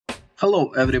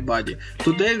Hello everybody,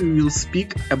 today we will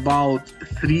speak about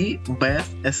 3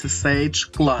 best SSH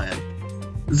clients.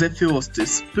 The first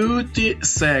is Putty,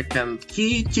 second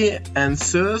Kitty, and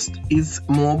third is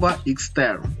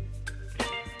mobaxtertm.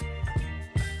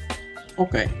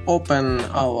 Okay, open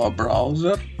our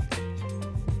browser,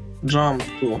 jump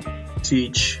to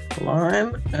switch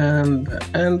line and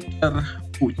enter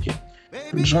Putty.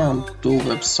 Jump to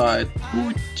website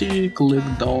Putty, click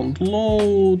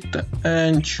download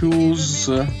and choose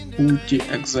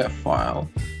putty.exe file.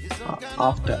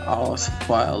 After our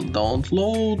file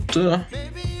download,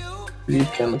 we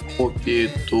can copy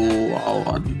it to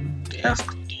our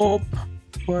desktop,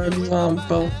 for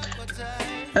example,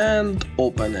 and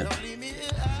open it.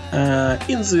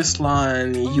 In this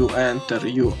line you enter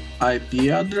your IP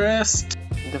address,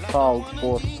 default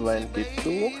port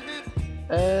 22,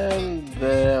 and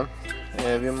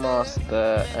we must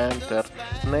enter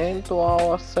name to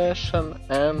our session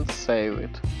and save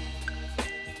it.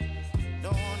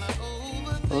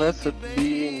 Let it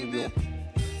be new.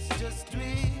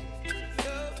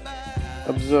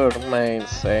 Observe main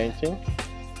setting.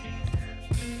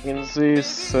 In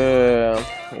this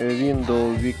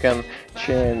window we can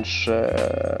change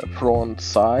font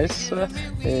size.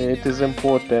 It is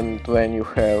important when you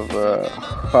have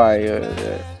high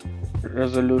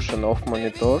resolution of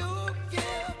monitor.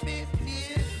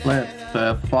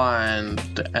 Let's find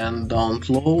and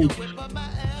download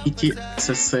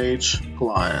IT-SSH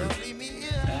client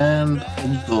and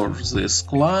observe this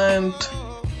client,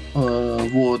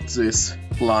 what this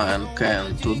client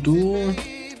can to do.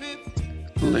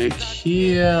 Click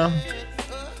here,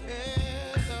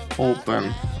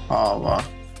 open our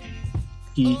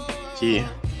Kitty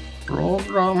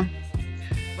program,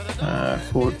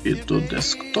 copy to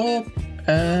desktop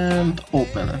and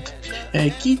open it.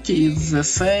 Kitty is the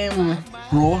same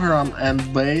program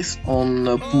and based on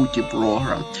Putty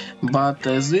program, but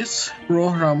this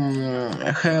program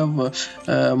have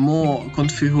more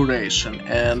configuration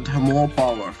and more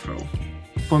powerful.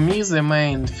 For me, the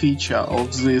main feature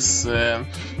of this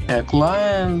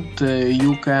client,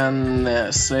 you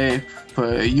can save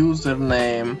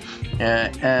username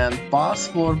and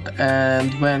password,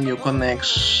 and when your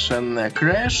connection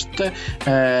crashed,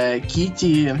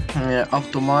 Kitty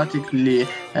automatically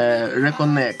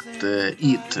reconnect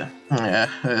it.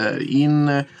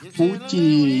 In Putty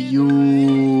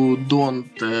you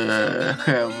don't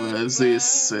have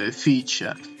this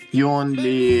feature. You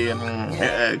only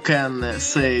can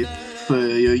save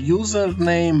your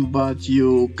username, but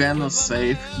you cannot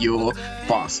save your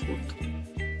password.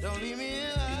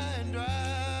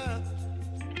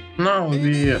 Now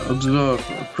we observe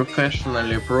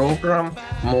professionally program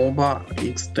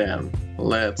mobaxtertm.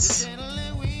 Let's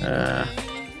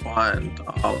find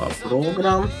our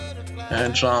program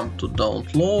and jump to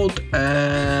download,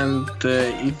 and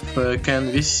if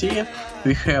can we see,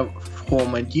 we have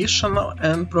Home Edition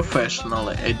and Professional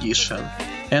Edition.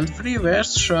 And free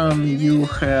version you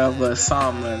have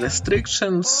some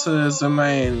restrictions. The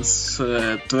main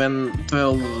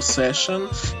 12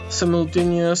 sessions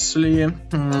simultaneously,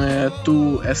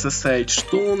 2 SSH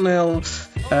tunnel,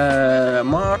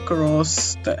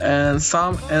 macros, and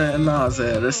some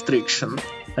another restriction.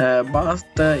 But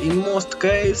in most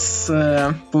cases,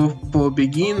 for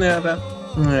beginner,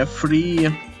 free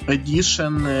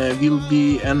edition will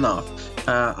be enough.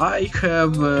 I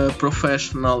have a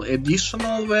professional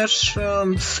editional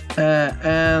version,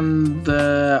 and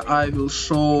I will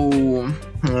show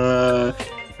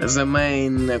the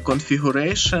main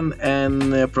configuration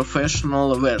and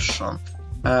professional version.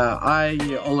 I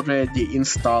already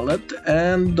installed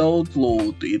and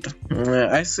downloaded it.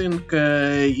 I think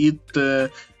it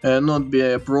not be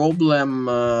a problem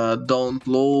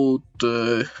download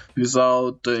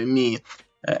without me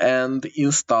and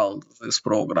install this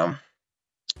program.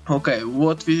 Okay,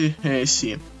 what we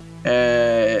see?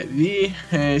 We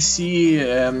see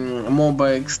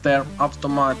mobaxtertm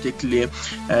automatically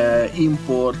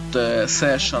import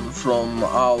session from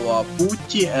our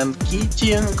Putty and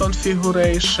Kitty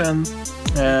configuration.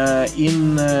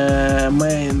 In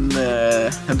main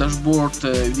dashboard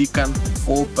we can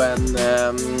open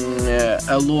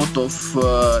a lot of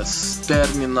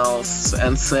terminals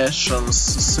and sessions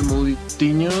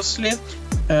simultaneously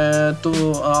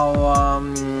to our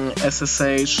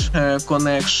SSH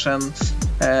connection,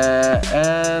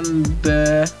 and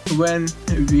when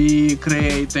we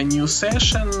create a new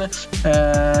session,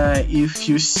 if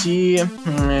you see,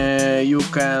 you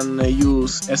can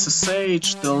use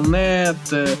SSH,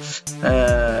 Telnet,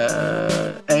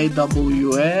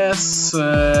 AWS,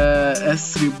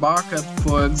 S3 bucket,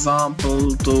 for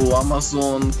example, to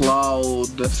Amazon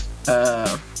Cloud,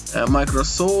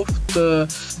 Microsoft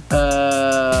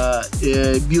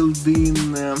built-in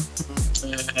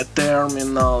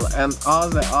terminal and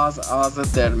other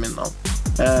terminal.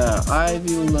 I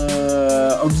will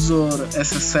observe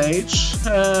SSH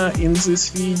in this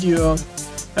video.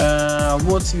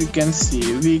 What we can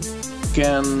see, we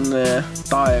can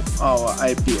type our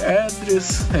IP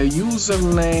address,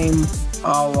 username,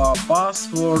 our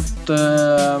password,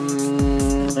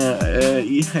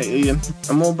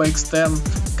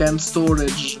 mobaxtertm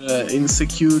storage in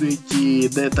security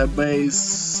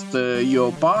database,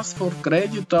 your password,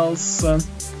 credentials,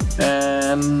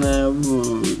 and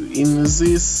in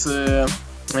this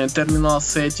terminal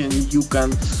setting you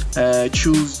can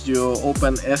choose your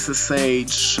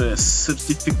OpenSSH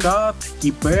certificate,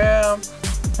 key pair,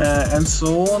 and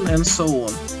so on and so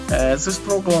on. This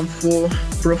program for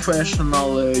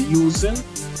professional using,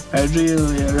 I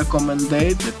really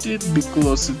recommended it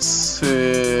because it's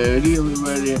really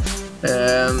very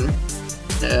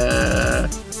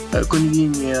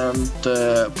convenient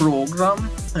program,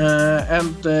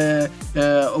 and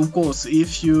of course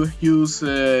if you use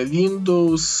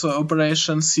Windows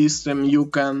operation system you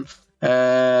can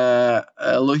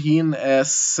log in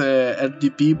as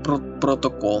RDP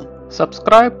protocol.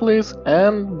 Subscribe please,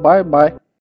 and bye bye.